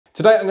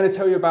Today I'm going to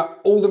tell you about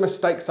all the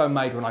mistakes I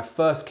made when I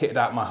first kitted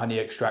out my honey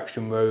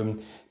extraction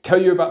room, tell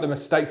you about the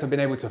mistakes I've been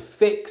able to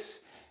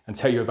fix, and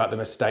tell you about the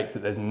mistakes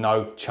that there's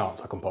no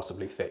chance I can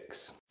possibly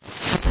fix.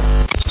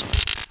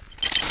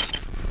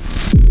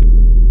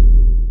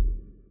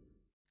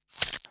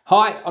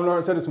 Hi, I'm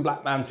Lawrence Edison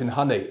Black Mountain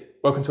Honey.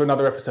 Welcome to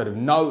another episode of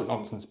No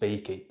Nonsense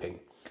Beekeeping.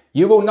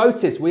 You will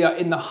notice we are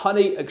in the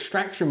honey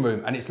extraction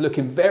room and it's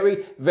looking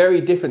very,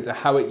 very different to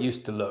how it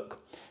used to look.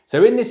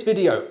 So in this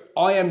video,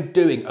 I am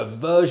doing a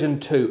version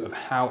 2 of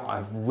how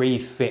I've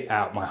refit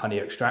out my honey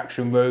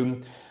extraction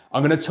room.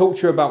 I'm going to talk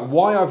to you about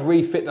why I've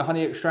refit the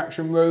honey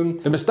extraction room,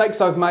 the mistakes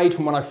I've made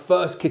from when I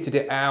first kitted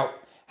it out,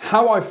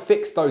 how I've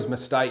fixed those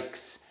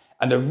mistakes,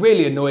 and the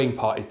really annoying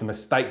part is the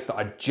mistakes that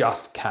I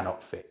just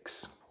cannot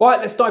fix. Right,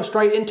 let's dive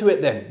straight into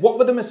it then. What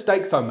were the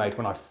mistakes I made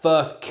when I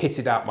first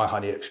kitted out my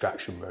honey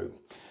extraction room?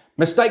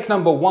 Mistake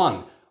number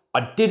 1,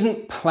 I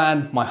didn't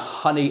plan my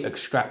honey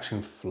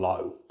extraction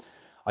flow.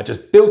 I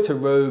just built a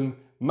room,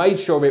 made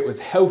sure it was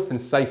health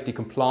and safety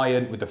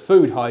compliant with the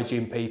food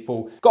hygiene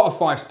people, got a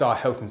 5-star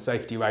health and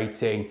safety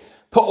rating,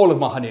 put all of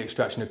my honey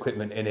extraction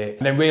equipment in it,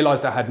 and then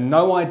realized I had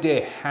no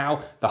idea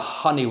how the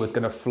honey was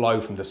going to flow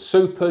from the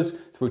supers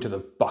through to the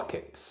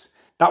buckets.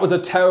 That was a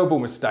terrible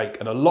mistake,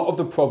 and a lot of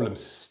the problem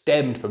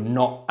stemmed from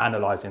not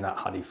analysing that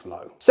honey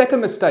flow. Second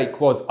mistake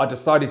was I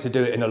decided to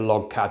do it in a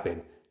log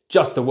cabin.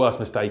 Just the worst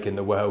mistake in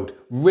the world.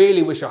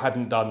 Really wish I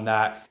hadn't done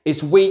that.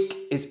 It's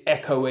weak, it's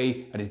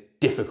echoey, and it's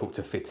difficult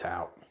to fit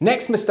out.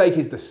 Next mistake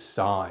is the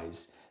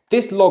size.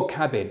 This log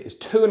cabin is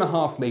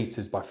 2.5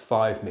 meters by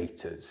 5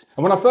 meters.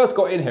 And when I first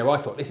got in here, I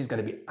thought this is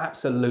going to be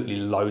absolutely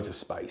loads of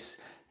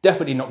space.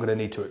 Definitely not going to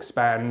need to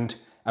expand.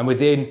 And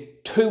within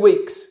 2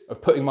 weeks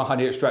of putting my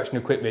honey extraction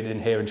equipment in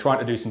here and trying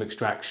to do some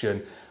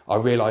extraction, I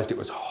realized it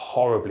was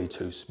horribly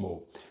too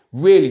small.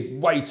 Really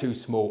way too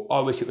small. I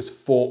wish it was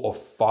 4 or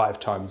 5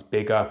 times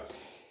bigger.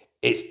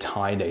 It's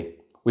tiny.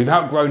 We've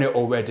outgrown it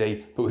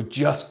already, but we've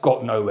just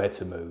got nowhere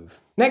to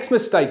move. Next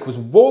mistake was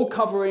wall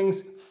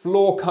coverings,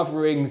 floor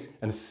coverings,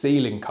 and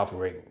ceiling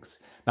coverings.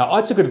 Now,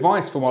 I took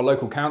advice from our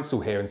local council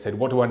here and said,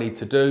 what do I need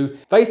to do?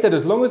 They said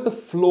as long as the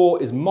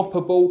floor is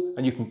moppable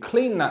and you can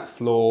clean that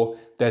floor,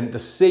 then the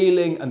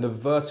ceiling and the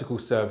vertical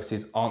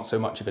surfaces aren't so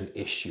much of an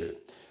issue.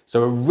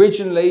 So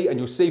originally, and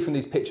you'll see from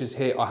these pictures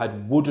here, I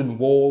had wooden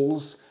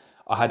walls,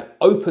 I had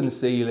open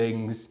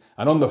ceilings,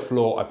 and on the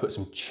floor I put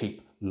some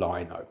cheap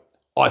lino.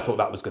 I thought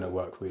that was going to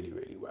work really,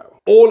 really well.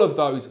 All of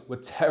those were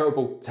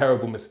terrible,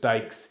 terrible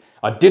mistakes.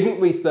 I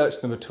didn't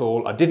research them at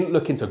all. I didn't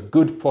look into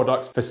good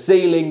products for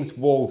ceilings,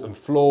 walls, and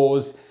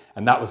floors,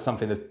 and that was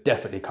something that's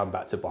definitely come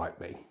back to bite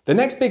me. The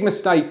next big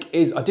mistake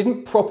is I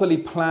didn't properly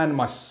plan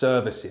my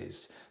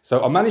services.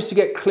 So I managed to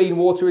get clean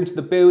water into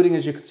the building.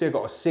 As you can see, I've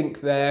got a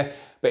sink there.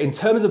 But in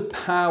terms of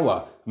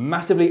power,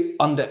 massively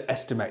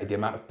underestimated the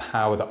amount of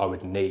power that I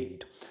would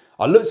need.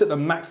 I looked at the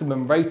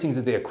maximum ratings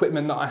of the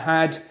equipment that I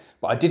had,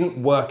 but I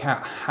didn't work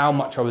out how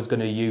much I was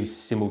going to use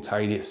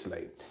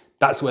simultaneously.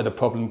 That's where the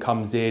problem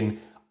comes in.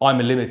 I'm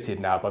limited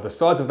now by the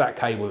size of that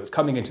cable that's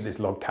coming into this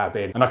log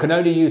cabin, and I can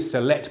only use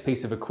select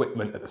piece of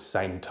equipment at the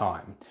same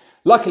time.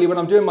 Luckily, when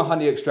I'm doing my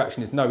honey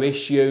extraction, it's no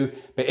issue,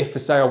 but if for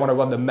say I want to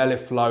run the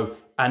Meliflow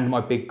and my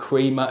big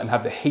creamer and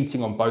have the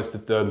heating on both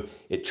of them,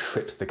 it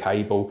trips the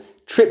cable,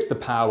 trips the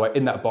power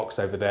in that box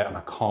over there, and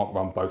I can't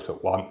run both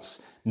at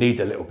once.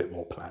 Needs a little bit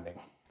more planning.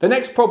 The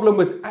next problem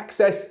was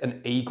access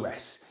and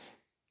egress.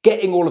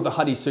 Getting all of the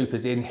honey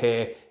supers in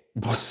here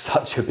was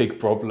such a big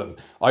problem.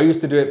 I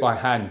used to do it by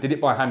hand, did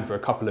it by hand for a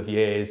couple of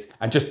years,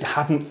 and just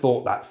hadn't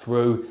thought that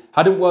through,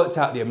 hadn't worked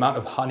out the amount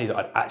of honey that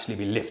I'd actually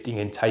be lifting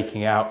and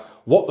taking out,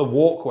 what the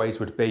walkways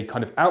would be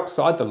kind of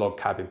outside the log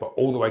cabin, but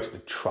all the way to the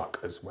truck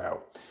as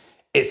well.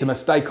 It's a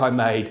mistake I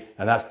made,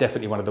 and that's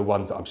definitely one of the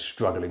ones that I'm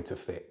struggling to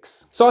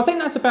fix. So I think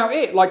that's about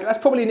it. Like, that's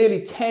probably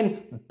nearly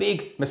 10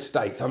 big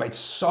mistakes. I made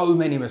so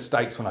many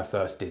mistakes when I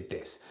first did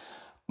this.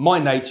 My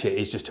nature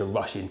is just to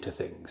rush into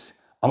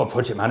things. I'm a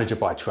project manager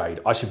by trade.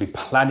 I should be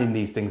planning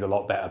these things a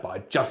lot better, but I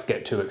just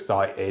get too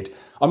excited.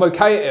 I'm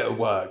okay at it at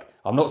work.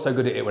 I'm not so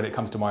good at it when it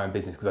comes to my own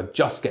business because I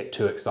just get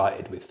too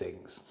excited with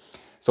things.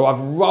 So I've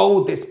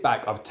rolled this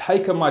back. I've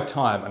taken my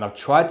time and I've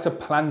tried to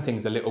plan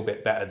things a little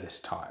bit better this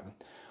time.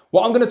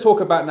 What I'm going to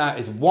talk about now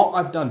is what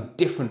I've done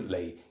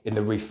differently in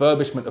the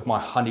refurbishment of my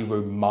honey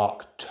room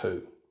Mark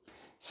II.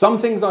 Some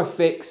things I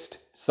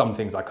fixed, some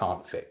things I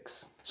can't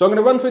fix. So I'm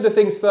going to run through the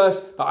things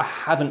first that I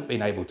haven't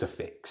been able to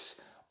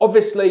fix.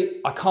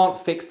 Obviously, I can't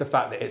fix the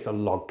fact that it's a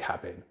log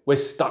cabin. We're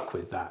stuck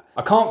with that.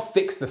 I can't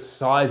fix the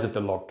size of the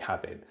log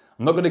cabin.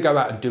 I'm not going to go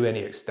out and do any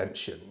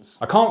extensions.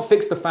 I can't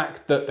fix the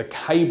fact that the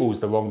cable's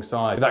the wrong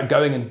size without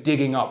going and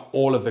digging up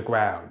all of the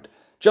ground.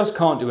 Just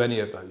can't do any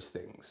of those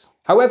things.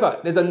 However,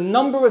 there's a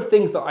number of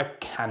things that I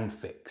can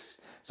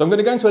fix. So I'm going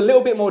to go into a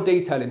little bit more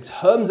detail in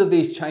terms of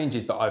these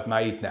changes that I've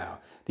made now,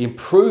 the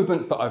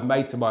improvements that I've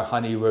made to my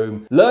honey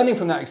room, learning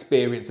from that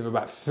experience of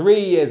about 3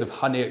 years of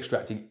honey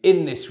extracting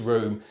in this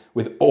room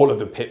with all of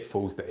the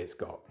pitfalls that it's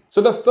got.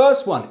 So the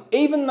first one,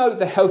 even though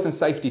the health and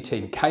safety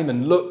team came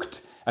and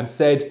looked and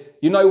said,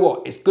 you know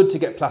what, it's good to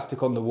get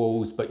plastic on the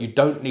walls, but you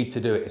don't need to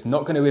do it. It's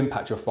not going to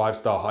impact your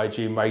 5-star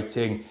hygiene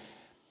rating.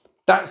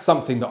 That's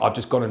something that I've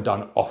just gone and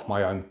done off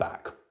my own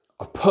back.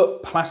 I've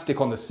put plastic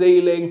on the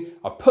ceiling,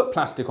 I've put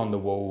plastic on the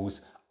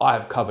walls, I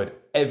have covered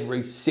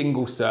every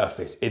single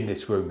surface in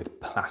this room with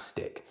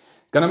plastic.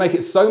 It's going to make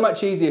it so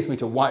much easier for me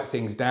to wipe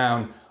things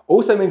down.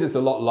 Also means it's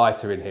a lot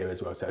lighter in here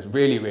as well, so it's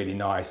really, really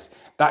nice.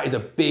 That is a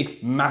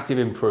big, massive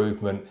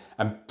improvement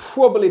and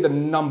probably the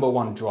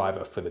 #1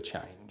 driver for the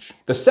change.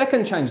 The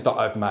second change that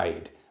I've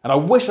made, and I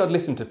wish I'd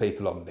listened to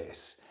people on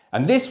this,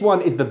 and this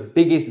one is the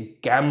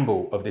biggest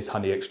gamble of this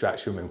honey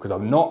extraction room because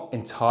I'm not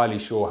entirely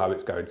sure how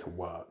it's going to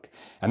work,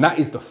 and that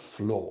is the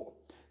floor.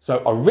 So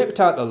I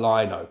ripped out the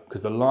lino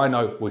because the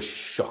lino was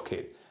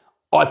shocking.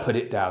 I put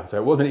it down, so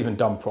it wasn't even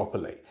done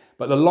properly.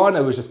 But the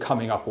lino was just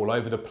coming up all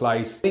over the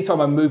place.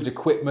 Anytime I moved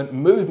equipment,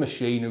 moved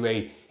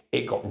machinery,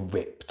 it got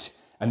ripped.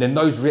 And then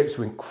those rips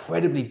were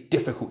incredibly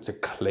difficult to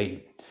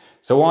clean.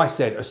 So I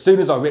said, as soon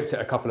as I ripped it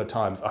a couple of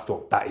times, I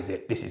thought, that is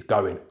it, this is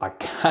going. I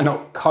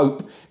cannot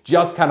cope,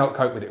 just cannot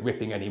cope with it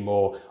ripping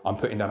anymore. I'm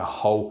putting down a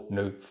whole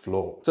new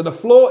floor. So the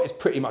floor is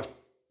pretty much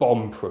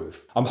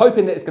bomb-proof. I'm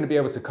hoping that it's going to be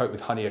able to cope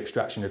with honey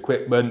extraction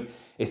equipment.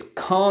 It's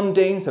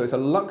Candine, so it's a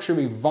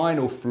luxury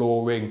vinyl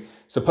flooring,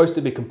 supposed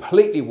to be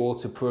completely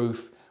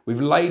waterproof. We've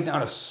laid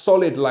down a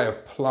solid layer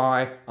of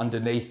ply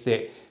underneath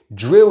it,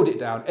 drilled it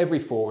down every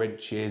 4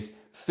 inches,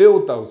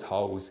 filled those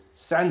holes,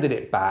 sanded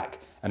it back,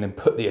 and then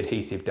put the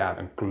adhesive down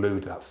and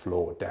glued that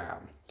floor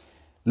down.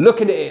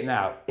 Looking at it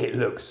now, it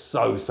looks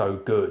so, so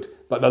good,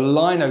 but the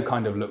lino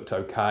kind of looked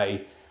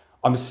okay.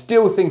 I'm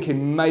still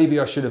thinking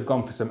maybe I should have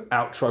gone for some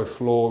outro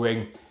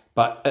flooring,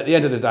 but at the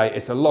end of the day,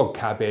 it's a log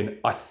cabin.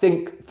 I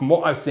think from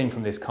what I've seen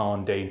from this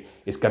Candine,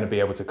 it's going to be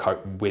able to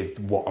cope with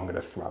what I'm going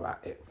to throw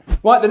at it.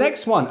 Right, the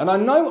next one, and I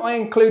know I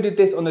included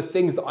this on the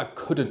things that I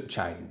couldn't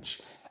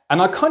change,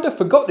 and I kind of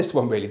forgot this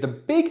one really. The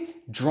big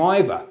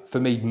driver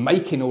for me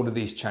making all of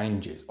these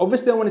changes,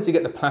 obviously I wanted to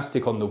get the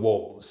plastic on the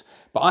walls,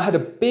 but I had a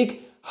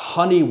big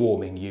honey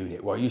warming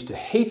unit where I used to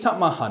heat up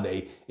my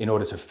honey in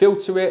order to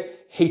filter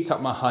it, heat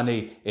up my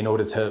honey in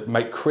order to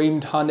make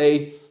creamed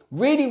honey.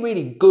 Really,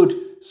 really good,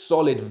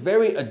 solid,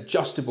 very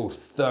adjustable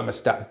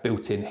thermostat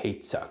built-in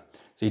heater.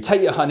 So you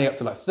take your honey up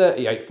to like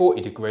 38,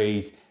 40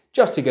 degrees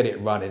just to get it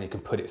running. You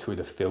can put it through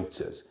the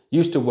filters.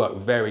 Used to work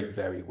very,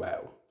 very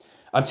well.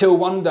 Until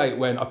one day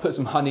when I put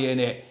some honey in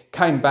it,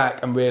 came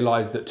back and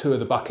realized that 2 of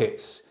the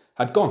buckets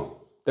had gone.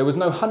 There was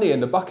no honey in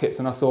the buckets,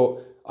 and I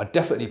thought, I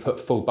definitely put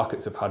full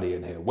buckets of honey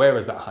in here. Where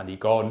has that honey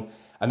gone?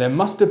 And there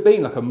must have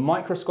been like a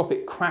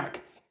microscopic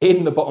crack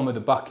in the bottom of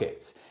the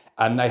buckets,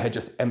 and they had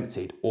just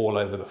emptied all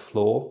over the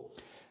floor.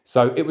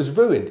 So it was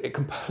ruined. It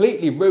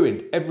completely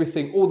ruined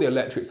everything, all the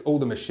electrics, all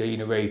the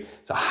machinery.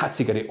 So I had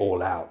to get it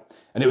all out.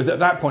 And it was at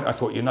that point I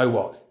thought, you know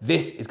what?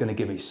 This is going to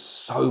give me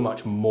so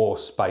much more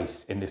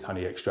space in this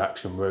honey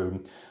extraction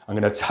room. I'm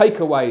going to take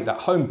away that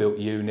home-built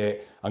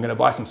unit. I'm going to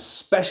buy some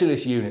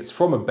specialist units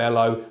from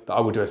Abello that I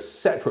will do a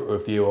separate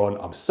review on.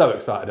 I'm so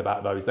excited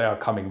about those. They are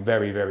coming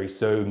very, very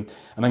soon.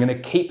 And I'm going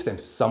to keep them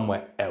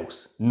somewhere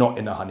else, not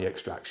in the honey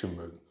extraction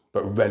room,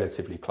 but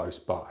relatively close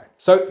by.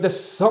 So the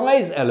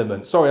size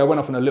element, sorry, I went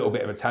off on a little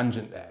bit of a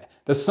tangent there.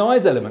 The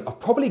size element,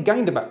 I've probably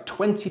gained about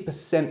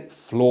 20%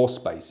 floor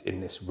space in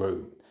this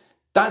room.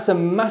 That's a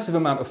massive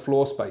amount of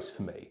floor space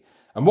for me.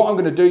 And what I'm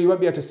going to do, you won't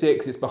be able to see it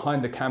because it's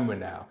behind the camera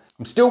now.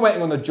 I'm still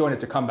waiting on the joiner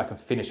to come back and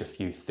finish a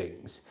few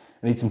things.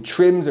 I need some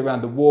trims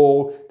around the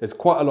wall. There's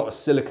quite a lot of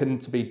silicone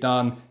to be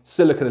done.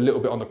 Silicone a little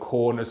bit on the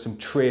corners, some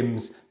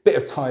trims, bit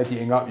of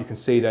tidying up. You can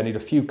see there, I need a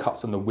few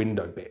cuts on the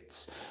window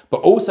bits.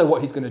 But also what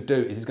he's going to do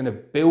is he's going to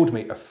build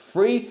me a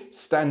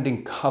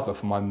freestanding cover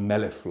for my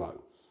Melliflow.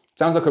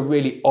 Sounds like a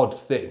really odd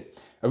thing.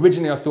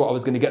 Originally I thought I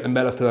was going to get the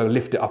Melliflow,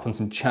 lift it up on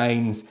some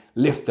chains,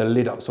 lift the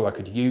lid up so I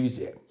could use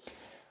it.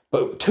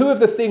 But 2 of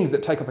the things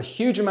that take up a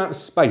huge amount of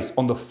space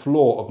on the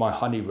floor of my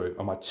honey room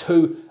are my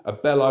 2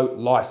 Abello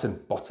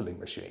licensed bottling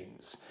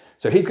machines.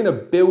 So he's going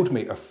to build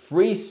me a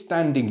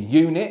freestanding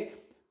unit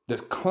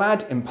that's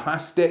clad in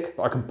plastic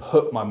that I can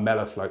put my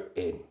Melliflow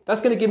in.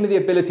 That's going to give me the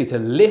ability to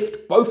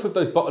lift both of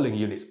those bottling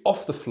units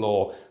off the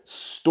floor,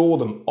 store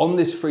them on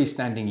this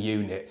freestanding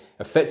unit,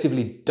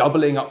 effectively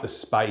doubling up the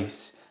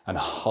space and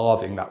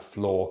halving that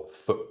floor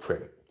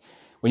footprint.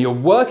 When you're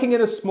working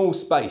in a small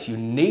space, you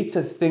need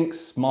to think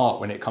smart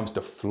when it comes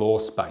to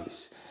floor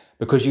space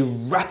because you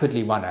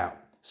rapidly run out.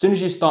 As soon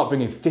as you start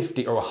bringing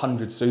 50 or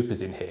 100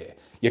 supers in here,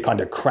 you're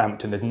kind of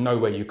cramped and there's no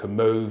way you can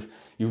move.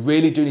 You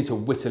really do need to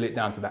whittle it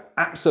down to the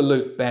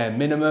absolute bare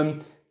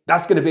minimum.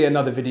 That's going to be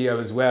another video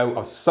as well.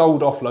 I've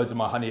sold off loads of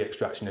my honey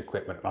extraction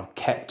equipment and I've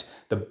kept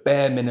the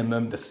bare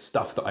minimum, the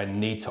stuff that I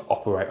need to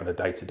operate on a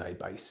day-to-day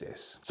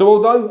basis. So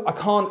although I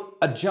can't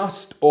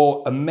adjust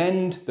or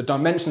amend the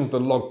dimensions of the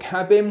log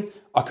cabin,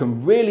 I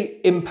can really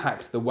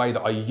impact the way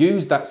that I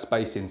use that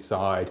space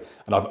inside,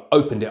 and I've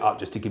opened it up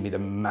just to give me the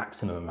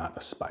maximum amount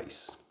of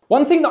space.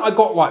 One thing that I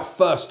got right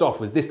first off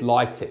was this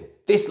lighting.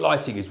 This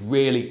lighting is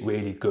really,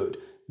 really good.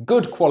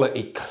 Good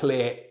quality,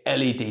 clear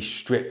LED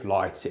strip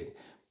lighting.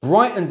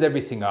 brightens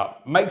everything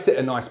up, makes it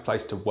a nice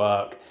place to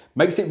work,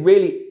 makes it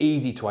really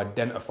easy to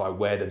identify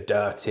where the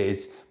dirt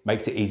is,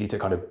 makes it easy to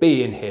kind of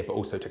be in here, but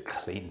also to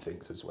clean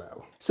things as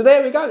well. So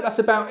there we go, that's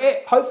about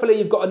it. Hopefully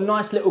you've got a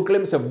nice little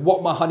glimpse of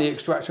what my honey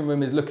extraction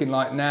room is looking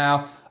like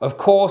now. Of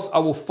course, I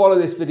will follow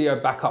this video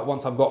back up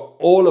once I've got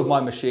all of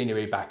my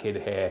machinery back in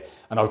here,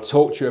 and I'll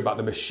talk to you about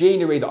the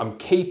machinery that I'm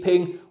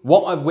keeping,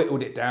 what I've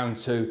whittled it down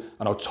to,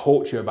 and I'll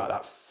talk to you about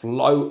that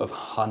flow of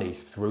honey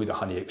through the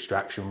honey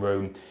extraction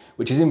room,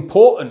 which is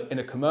important in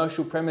a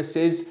commercial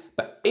premises,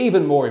 but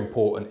even more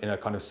important in a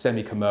kind of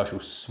semi-commercial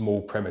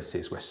small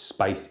premises where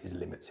space is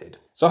limited.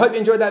 So I hope you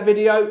enjoyed that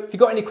video. If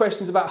you've got any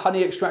questions about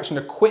honey extraction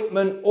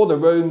equipment or the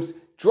rooms,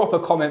 drop a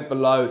comment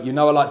below. You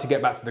know I like to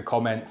get back to the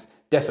comments.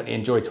 Definitely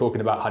enjoy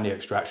talking about honey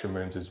extraction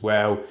rooms as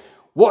well.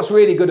 What's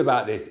really good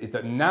about this is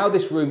that now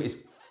this room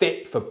is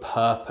fit for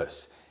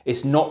purpose.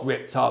 It's not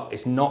ripped up,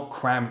 it's not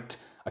cramped.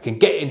 I can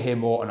get in here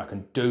more and I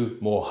can do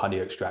more honey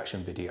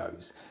extraction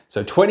videos.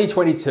 So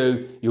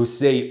 2022, you'll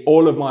see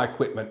all of my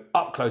equipment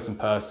up close and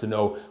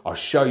personal. I'll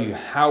show you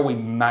how we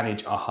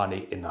manage our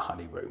honey in the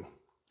honey room.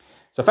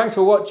 So thanks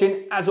for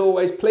watching. As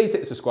always, please hit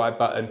the subscribe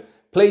button.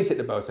 Please hit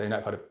the bell so you're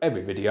notified of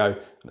every video,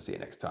 and I'll see you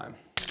next time.